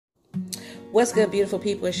What's good, beautiful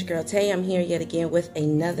people? It's your girl Tay. I'm here yet again with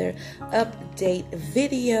another update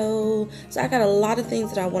video. So I got a lot of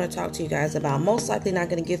things that I want to talk to you guys about. Most likely not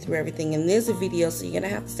going to get through everything in this video, so you're going to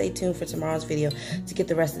have to stay tuned for tomorrow's video to get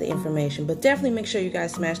the rest of the information. But definitely make sure you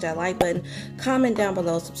guys smash that like button, comment down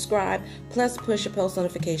below, subscribe, plus push the post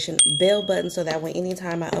notification bell button so that when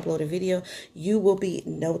anytime I upload a video, you will be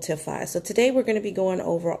notified. So today we're going to be going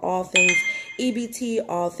over all things EBT,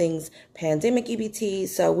 all things pandemic EBT.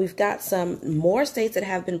 So we've got some more states that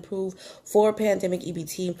have been approved for pandemic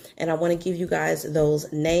EBT, and I want to give you guys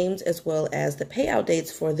those names as well as the payout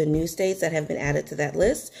dates for the new states that have been added to that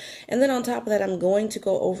list. And then on top of that, I'm going to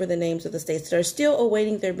go over the names of the states that are still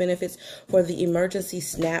awaiting their benefits for the emergency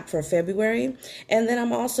SNAP for February. And then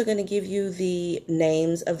I'm also going to give you the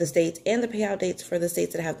names of the states and the payout dates for the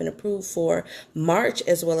states that have been approved for March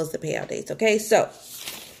as well as the payout dates. Okay, so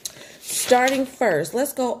starting first,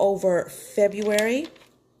 let's go over February.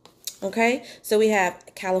 Okay, so we have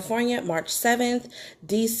California, March 7th,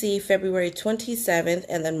 DC, February 27th,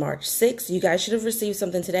 and then March 6th. You guys should have received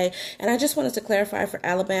something today. And I just wanted to clarify for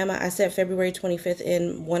Alabama, I said February 25th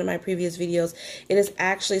in one of my previous videos. It is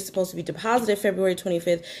actually supposed to be deposited February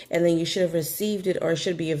 25th, and then you should have received it or it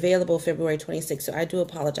should be available February 26th. So I do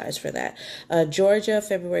apologize for that. Georgia,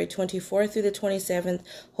 February 24th through the 27th,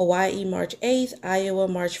 Hawaii, March 8th, Iowa,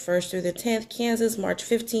 March 1st through the 10th, Kansas, March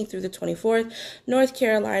 15th through the 24th, North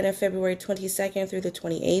Carolina, February 22nd through the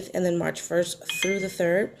 28th, and then March 1st through the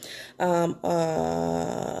 3rd.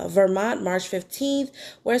 Vermont, March 15th.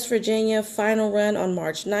 West Virginia, final run on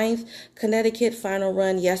March 9th. Connecticut, final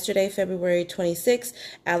run yesterday, February 26th.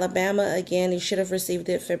 Alabama, again, you should have received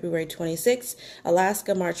it February 26th.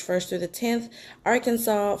 Alaska, March 1st through the 10th.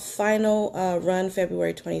 Arkansas, final run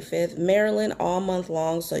February 25th. Maryland, all month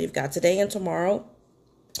long, so you've got today and tomorrow.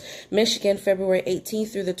 Michigan, February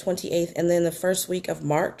 18th through the 28th, and then the first week of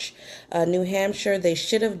March. New Hampshire, they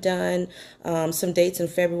should have done some dates in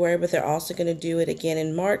February, but they're also going to do it again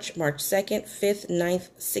in March, March 2nd, 5th, 9th,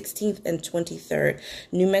 16th, and 23rd.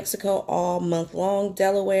 New Mexico, all month long.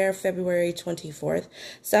 Delaware, February 24th.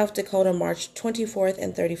 South Dakota, March 24th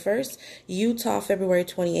and 31st. Utah, February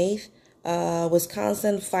 28th.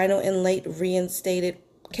 Wisconsin, final and late reinstated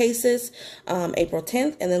cases April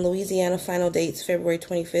 10th, and then Louisiana final dates February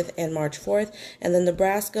 25th and March 4th, and then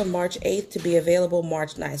Nebraska March 8th to be available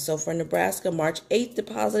March 9th. So for Nebraska, March 8th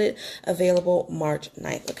deposited, available March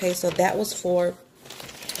 9th. Okay, so that was for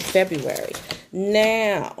February.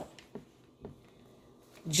 Now,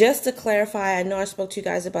 just to clarify, I know I spoke to you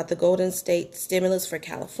guys about the Golden State stimulus for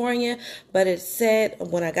California, but it said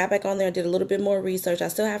when I got back on there and did a little bit more research, I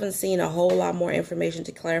still haven't seen a whole lot more information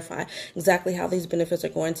to clarify exactly how these benefits are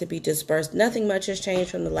going to be dispersed. Nothing much has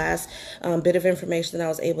changed from the last bit of information that I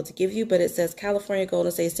was able to give you, but it says California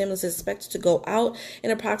Golden State stimulus is expected to go out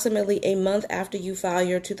in approximately a month after you file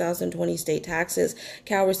your 2020 state taxes.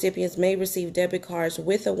 Cal recipients may receive debit cards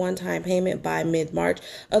with a one-time payment by mid-March.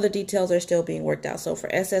 Other details are still being worked out. So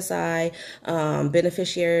for SSI,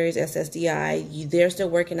 beneficiaries, SSDI, they're still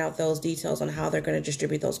working out those details on how they're going to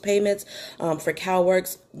distribute those payments. For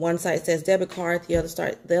CalWorks, one site says debit card, the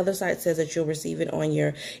other site says that you'll receive it on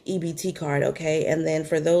your EBT card, okay? And then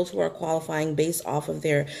for those who are qualifying based off of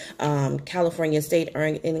their California state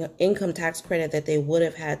earned income tax credit that they would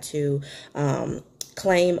have had to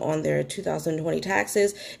claim on their 2020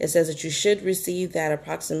 taxes, it says that you should receive that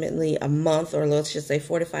approximately a month, or let's just say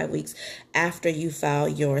 4 to 5 weeks after you file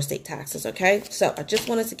your state taxes. Okay, so I just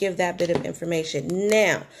wanted to give that bit of information.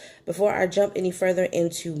 Now, before I jump any further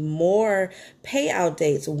into more payout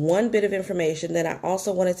dates, one bit of information that I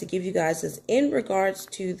also wanted to give you guys is in regards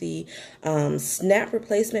to the SNAP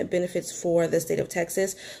replacement benefits for the state of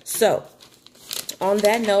Texas. So on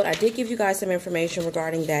that note, I did give you guys some information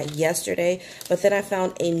regarding that yesterday, but then I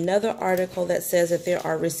found another article that says that there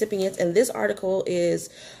are recipients, and this article is,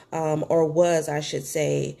 or was, I should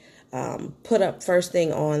say, put up first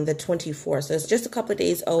thing on the 24th. So it's just a couple of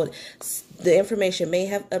days old. The information may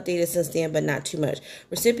have updated since then, but not too much.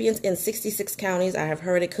 Recipients in 66 counties. I have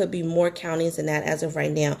heard it could be more counties than that as of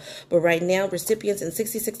right now. But right now, recipients in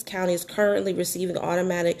 66 counties currently receiving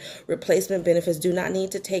automatic replacement benefits do not need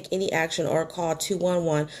to take any action or call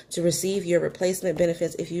 211 to receive your replacement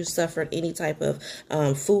benefits if you suffered any type of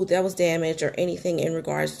food that was damaged or anything in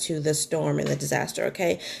regards to the storm and the disaster,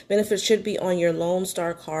 okay? Benefits should be on your Lone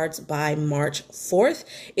Star cards by March 4th.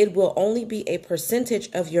 It will only be a percentage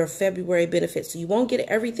of your February benefits. So you won't get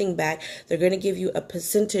everything back. They're going to give you a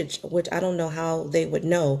percentage, which I don't know how they would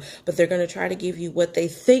know, but they're going to try to give you what they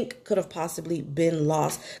think could have possibly been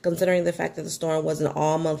lost, considering the fact that the storm wasn't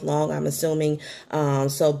all month long, I'm assuming.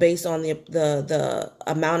 So based on the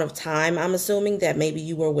amount of time, I'm assuming that maybe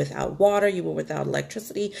you were without water, you were without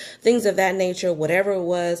electricity, things of that nature, whatever it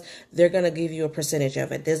was, they're going to give you a percentage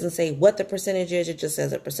of it. It doesn't say what the percentage is, it just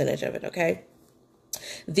says a percentage of it, okay?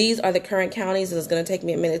 These are the current counties, and it's going to take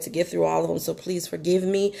me a minute to get through all of them, so please forgive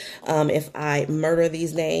me if I murder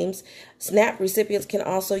these names. SNAP recipients can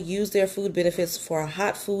also use their food benefits for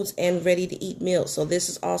hot foods and ready-to-eat meals. So this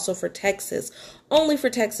is also for Texas. Only for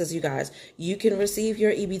Texas, you guys. You can receive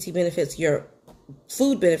your EBT benefits, your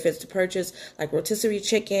food benefits, to purchase like rotisserie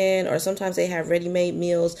chicken, or sometimes they have ready-made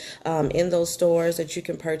meals in those stores that you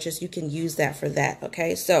can purchase. You can use that for that,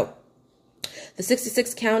 okay? So the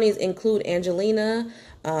 66 counties include Angelina,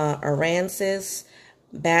 Aransas,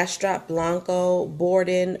 Bastrop, Blanco,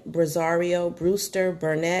 Borden, Brazario, Brewster,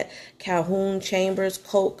 Burnett, Calhoun, Chambers,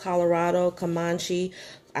 Coke, Colorado, Comanche,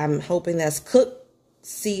 I'm hoping that's Cook,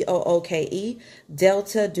 Cooke,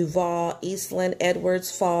 Delta, Duval, Eastland,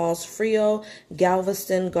 Edwards, Falls, Frio,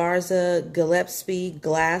 Galveston, Garza, Gillespie,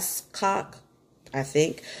 Glasscock, I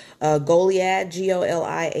think, Goliad,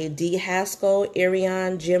 Goliad, Haskell,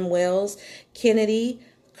 Irion, Jim Wells, Kennedy,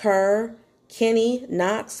 Kerr, Kenny,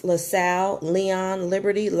 Knox, LaSalle, Leon,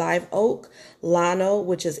 Liberty, Live Oak, Llano,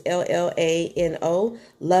 which is Llano,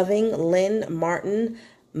 Loving, Lynn, Martin,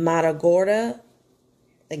 Matagorda,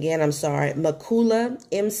 again, I'm sorry, Macula,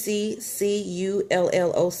 MCCULLOCH,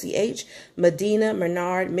 Medina,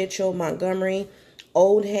 Menard, Mitchell, Montgomery,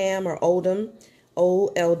 Oldham or Oldham,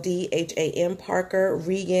 OLDHAM, Parker,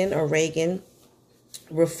 Regan or Reagan,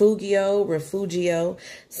 Refugio,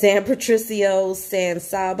 San Patricio, San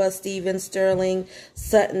Saba, Stephen, Sterling,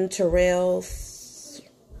 Sutton, Terrell,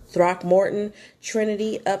 Throckmorton,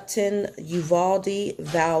 Trinity, Upton, Uvalde,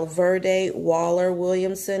 Valverde, Waller,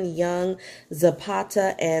 Williamson, Young,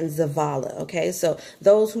 Zapata, and Zavala. Okay, so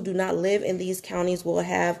those who do not live in these counties will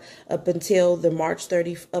have up until March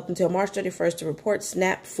 31st to report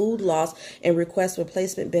SNAP food loss and request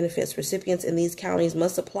replacement benefits. Recipients in these counties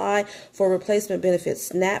must apply for replacement benefits.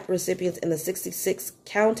 SNAP recipients in the 66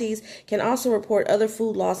 counties can also report other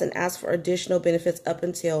food loss and ask for additional benefits up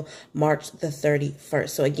until March the 31st.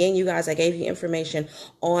 So again, you guys, I gave you information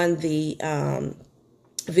on the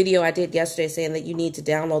video I did yesterday saying that you need to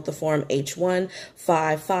download the form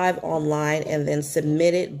H155 online and then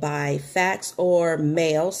submit it by fax or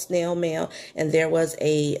mail, snail mail. And there was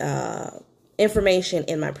a information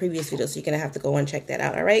in my previous video, so you're gonna have to go and check that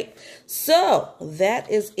out. All right, so that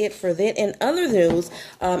is it for that. In other news,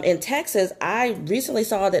 in Texas, I recently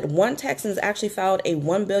saw that one Texan actually filed a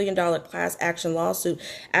 $1 billion class action lawsuit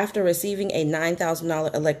after receiving a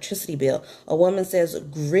 $9,000 electricity bill. A woman says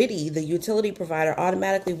Griddy, the utility provider,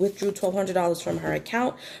 automatically withdrew $1,200 from her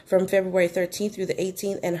account from February 13th through the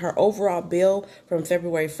 18th, and her overall bill from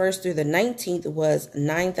February 1st through the 19th was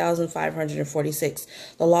 $9,546.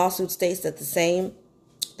 The lawsuit states that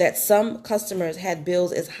some customers had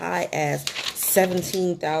bills as high as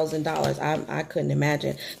 $17,000. I couldn't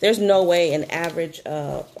imagine. There's no way an average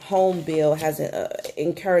home bill hasn't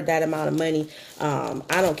incurred that amount of money. I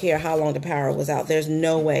don't care how long the power was out. There's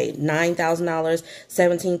no way. $9,000,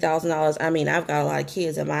 $17,000. I mean, I've got a lot of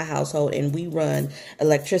kids in my household, and we run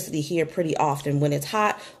electricity here pretty often. When it's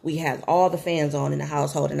hot, we have all the fans on in the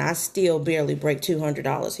household, and I still barely break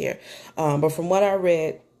 $200 here. But from what I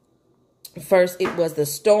read, first, it was the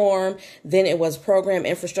storm, then it was program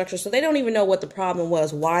infrastructure. So they don't even know what the problem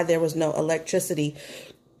was, why there was no electricity,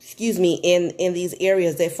 in these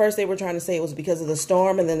areas. First they were trying to say it was because of the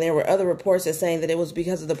storm, and then there were other reports that saying that it was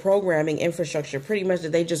because of the programming infrastructure. Pretty much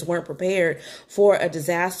that they just weren't prepared for a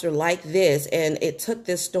disaster like this, and it took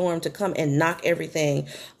this storm to come and knock everything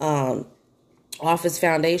off its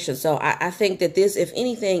foundation. So I think that this, if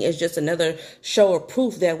anything, is just another show of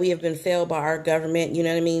proof that we have been failed by our government. You know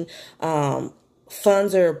what I mean?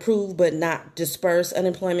 Funds are approved but not dispersed.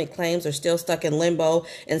 Unemployment claims are still stuck in limbo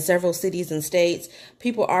in several cities and states.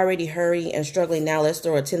 People are already hurting and struggling. Now let's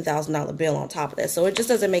throw a $10,000 bill on top of that. So it just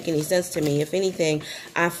doesn't make any sense to me. If anything,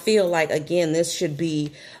 I feel like, again, this should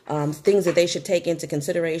be things that they should take into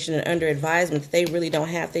consideration and under advisement, that they really don't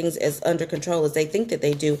have things as under control as they think that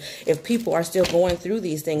they do. If people are still going through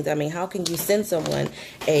these things, I mean, how can you send someone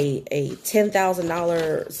a $10,000,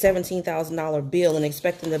 $17,000 bill and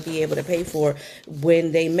expect them to be able to pay for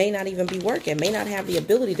when they may not even be working, may not have the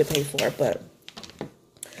ability to pay for it? But I'm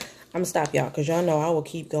gonna stop, y'all, because y'all know I will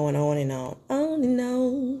keep going on and on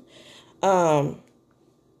and on.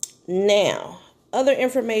 Now, Other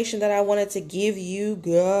information that I wanted to give you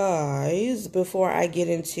guys before I get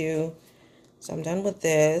into, so I'm done with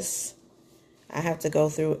this. I have to go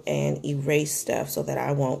through and erase stuff so that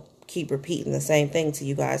I won't keep repeating the same thing to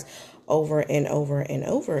you guys over and over and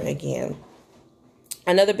over again.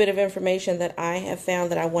 Another bit of information that I have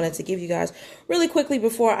found that I wanted to give you guys really quickly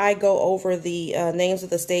before I go over the names of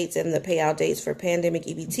the states and the payout dates for pandemic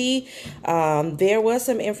EBT. There was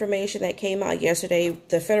some information that came out yesterday.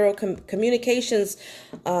 The Federal Communications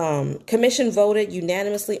Commission voted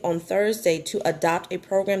unanimously on Thursday to adopt a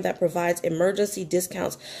program that provides emergency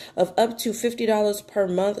discounts of up to $50 per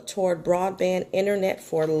month toward broadband internet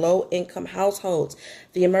for low-income households.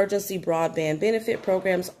 The Emergency Broadband Benefit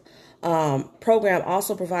program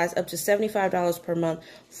also provides up to $75 per month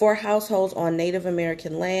for households on Native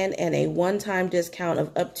American land and a one-time discount of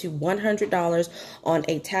up to $100 on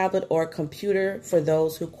a tablet or computer for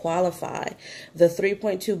those who qualify. The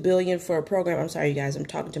 $3.2 billion for a program. I'm sorry, you guys. I'm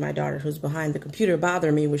talking to my daughter who's behind the computer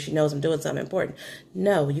bothering me when she knows I'm doing something important.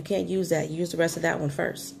 No, you can't use that. Use the rest of that one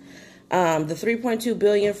first. The $3.2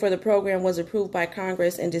 billion for the program was approved by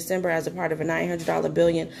Congress in December as a part of a $900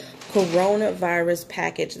 billion coronavirus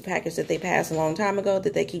package, the package that they passed a long time ago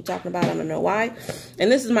that they keep talking about. I don't know why.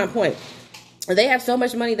 And this is my point. They have so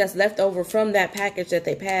much money that's left over from that package that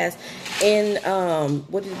they passed in,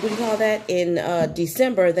 what do you call that, in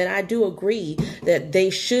December, then I do agree that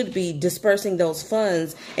they should be dispersing those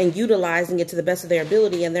funds and utilizing it to the best of their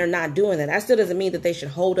ability, and they're not doing that. That still doesn't mean that they should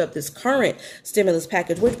hold up this current stimulus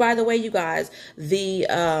package, which, by the way, you guys, the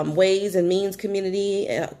Ways and Means Committee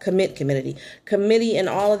and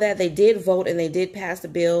all of that, they did vote and they did pass the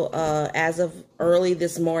bill as of early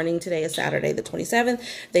this morning. Today is Saturday, the 27th.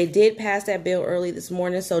 They did pass that bill early this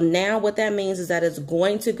morning. So now what that means is that it's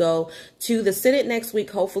going to go to the Senate next week,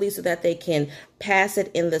 hopefully, so that they can pass it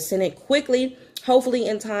in the Senate quickly, hopefully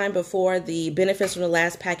in time before the benefits from the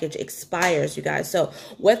last package expires, you guys. So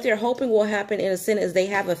what they're hoping will happen in the Senate is they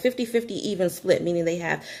have a 50-50 even split, meaning they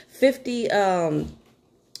have 50,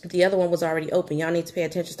 the other one was already open. Y'all need to pay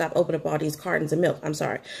attention. Stop opening up all these cartons of milk. I'm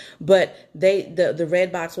sorry. But the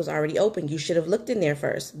red box was already open. You should have looked in there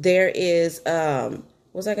first. There is, what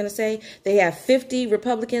was I going to say? They have 50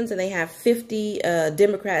 Republicans and they have 50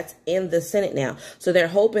 Democrats in the Senate now. So they're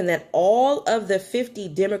hoping that all of the 50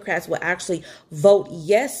 Democrats will actually vote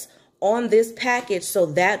yes on this package, so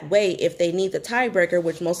that way, if they need the tiebreaker,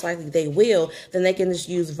 which most likely they will, then they can just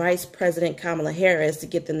use Vice President Kamala Harris to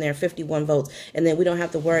get them their 51 votes, and then we don't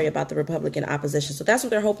have to worry about the Republican opposition. So that's what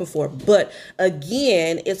they're hoping for. But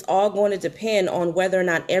again, it's all going to depend on whether or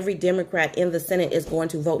not every Democrat in the Senate is going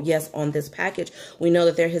to vote yes on this package. We know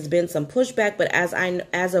that there has been some pushback, but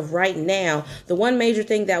as of right now, the one major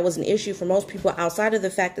thing that was an issue for most people, outside of the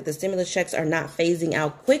fact that the stimulus checks are not phasing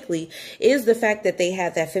out quickly, is the fact that they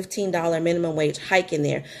had that $15 minimum wage hike in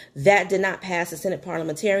there. That did not pass the Senate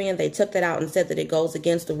parliamentarian. They took that out and said that it goes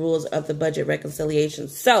against the rules of the budget reconciliation.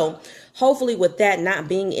 So hopefully with that not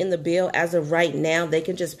being in the bill as of right now, they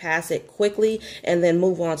can just pass it quickly and then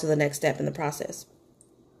move on to the next step in the process.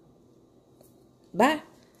 Bye.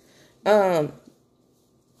 So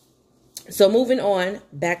moving on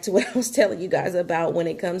back to what I was telling you guys about when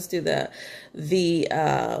it comes to the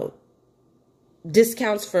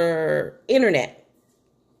discounts for internet.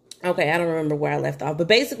 Okay, I don't remember where I left off, but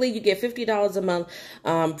basically you get $50 a month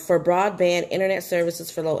for broadband internet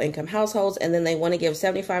services for low-income households, and then they want to give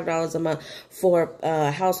 $75 a month for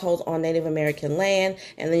households on Native American land,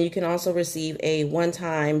 and then you can also receive a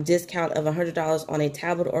one-time discount of $100 on a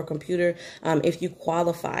tablet or computer if you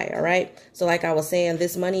qualify, all right? So like I was saying,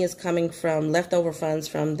 this money is coming from leftover funds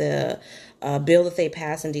from the bill that they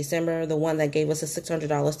passed in December, the one that gave us a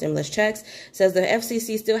 $600 stimulus checks. Says the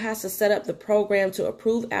FCC still has to set up the program to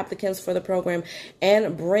approve applicants for the program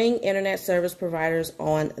and bring internet service providers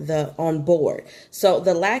on board. So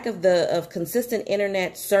the lack of consistent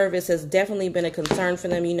internet service has definitely been a concern for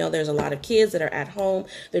them. You know, there's a lot of kids that are at home.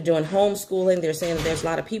 They're doing homeschooling. They're saying that there's a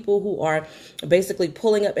lot of people who are basically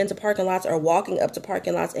pulling up into parking lots or walking up to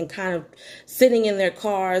parking lots and kind of sitting in their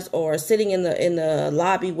cars or sitting in the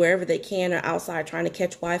lobby wherever they can, or outside trying to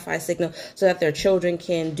catch Wi-Fi signal so that their children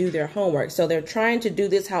can do their homework. So they're trying to do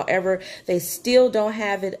this. However, they still don't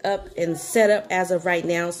have it up and set up as of right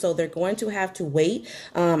now. So they're going to have to wait.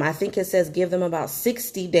 I think it says give them about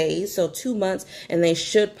 60 days, so 2 months, and they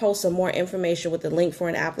should post some more information with the link for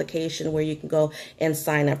an application where you can go and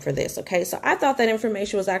sign up for this. Okay, so I thought that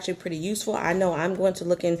information was actually pretty useful. I know I'm going to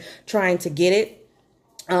look in trying to get it.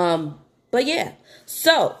 But yeah,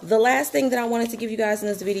 So the last thing that I wanted to give you guys in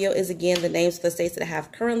this video is, again, the names of the states that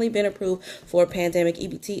have currently been approved for pandemic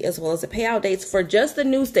EBT, as well as the payout dates for just the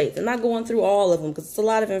new states. I'm not going through all of them because it's a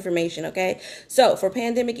lot of information, okay? So for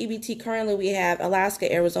pandemic EBT, currently we have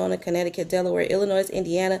Alaska, Arizona, Connecticut, Delaware, Illinois,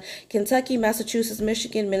 Indiana, Kentucky, Massachusetts,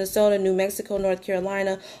 Michigan, Minnesota, New Mexico, North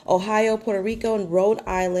Carolina, Ohio, Puerto Rico, Rhode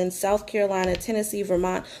Island, South Carolina, Tennessee,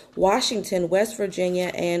 Vermont, Washington, West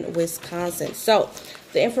Virginia, and Wisconsin. So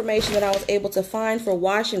the information that I was able to find for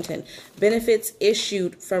Washington: benefits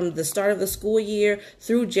issued from the start of the school year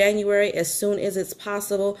through January as soon as it's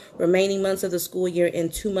possible, remaining months of the school year in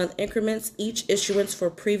 2-month increments, each issuance for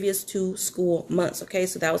previous 2 school months. Okay,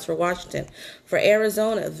 so that was for Washington. For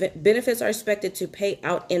Arizona, benefits are expected to pay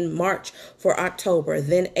out in March for October,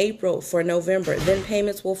 then April for November, then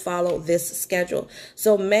payments will follow this schedule.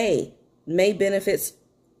 So May benefits,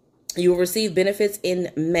 you will receive benefits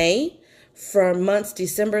in May for months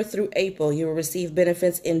December through April. You will receive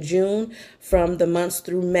benefits in June from the months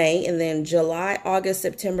through May, and then July, August,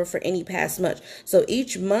 September for any past month. So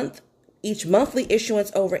each monthly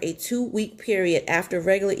issuance over a 2-week period after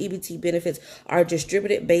regular EBT benefits are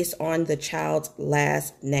distributed based on the child's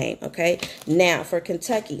last name. Okay. Now for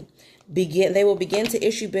Kentucky, they will begin to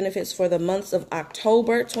issue benefits for the months of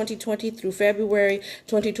October 2020 through February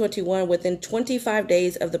 2021 within 25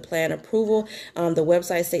 days of the plan approval. The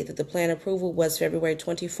website states that the plan approval was February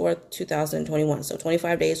 24th, 2021. So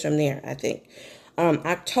 25 days from there, I think.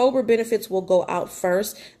 October benefits will go out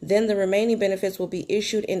first. Then the remaining benefits will be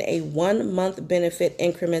issued in a 1-month benefit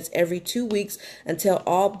increments every 2 weeks until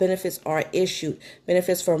all benefits are issued.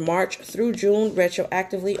 Benefits for March through June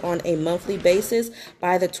retroactively on a monthly basis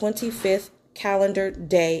by the 25th calendar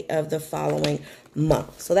day of the following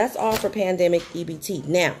month. So that's all for pandemic EBT.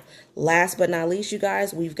 Now, last but not least, you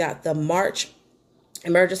guys, we've got the March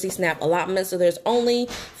emergency SNAP allotment. So there's only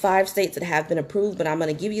 5 states that have been approved, but I'm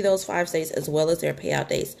going to give you those 5 states as well as their payout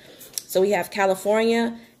dates. So we have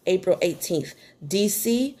California, April 18th,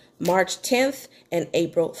 DC, March 10th, and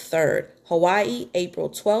April 3rd. Hawaii, April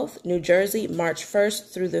 12th, New Jersey, March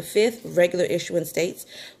 1st through the 5th, regular issuance dates.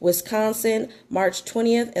 Wisconsin, March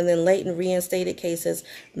 20th, and then latent reinstated cases,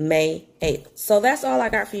 May 8th. So that's all I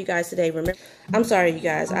got for you guys today. Remember, I'm sorry, you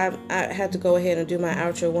guys. I had to go ahead and do my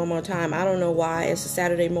outro one more time. I don't know why. It's a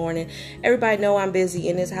Saturday morning. Everybody know I'm busy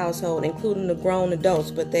in this household, including the grown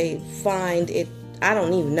adults, but they find it, I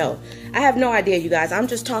don't even know. I have no idea, you guys. I'm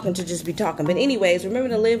just talking to just be talking. But anyways, remember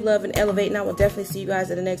to live, love, and elevate. And I will definitely see you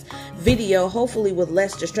guys in the next video, hopefully with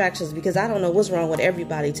less distractions, because I don't know what's wrong with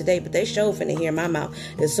everybody today, but they sure finna hear my mouth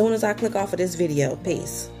as soon as I click off of this video.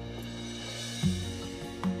 Peace.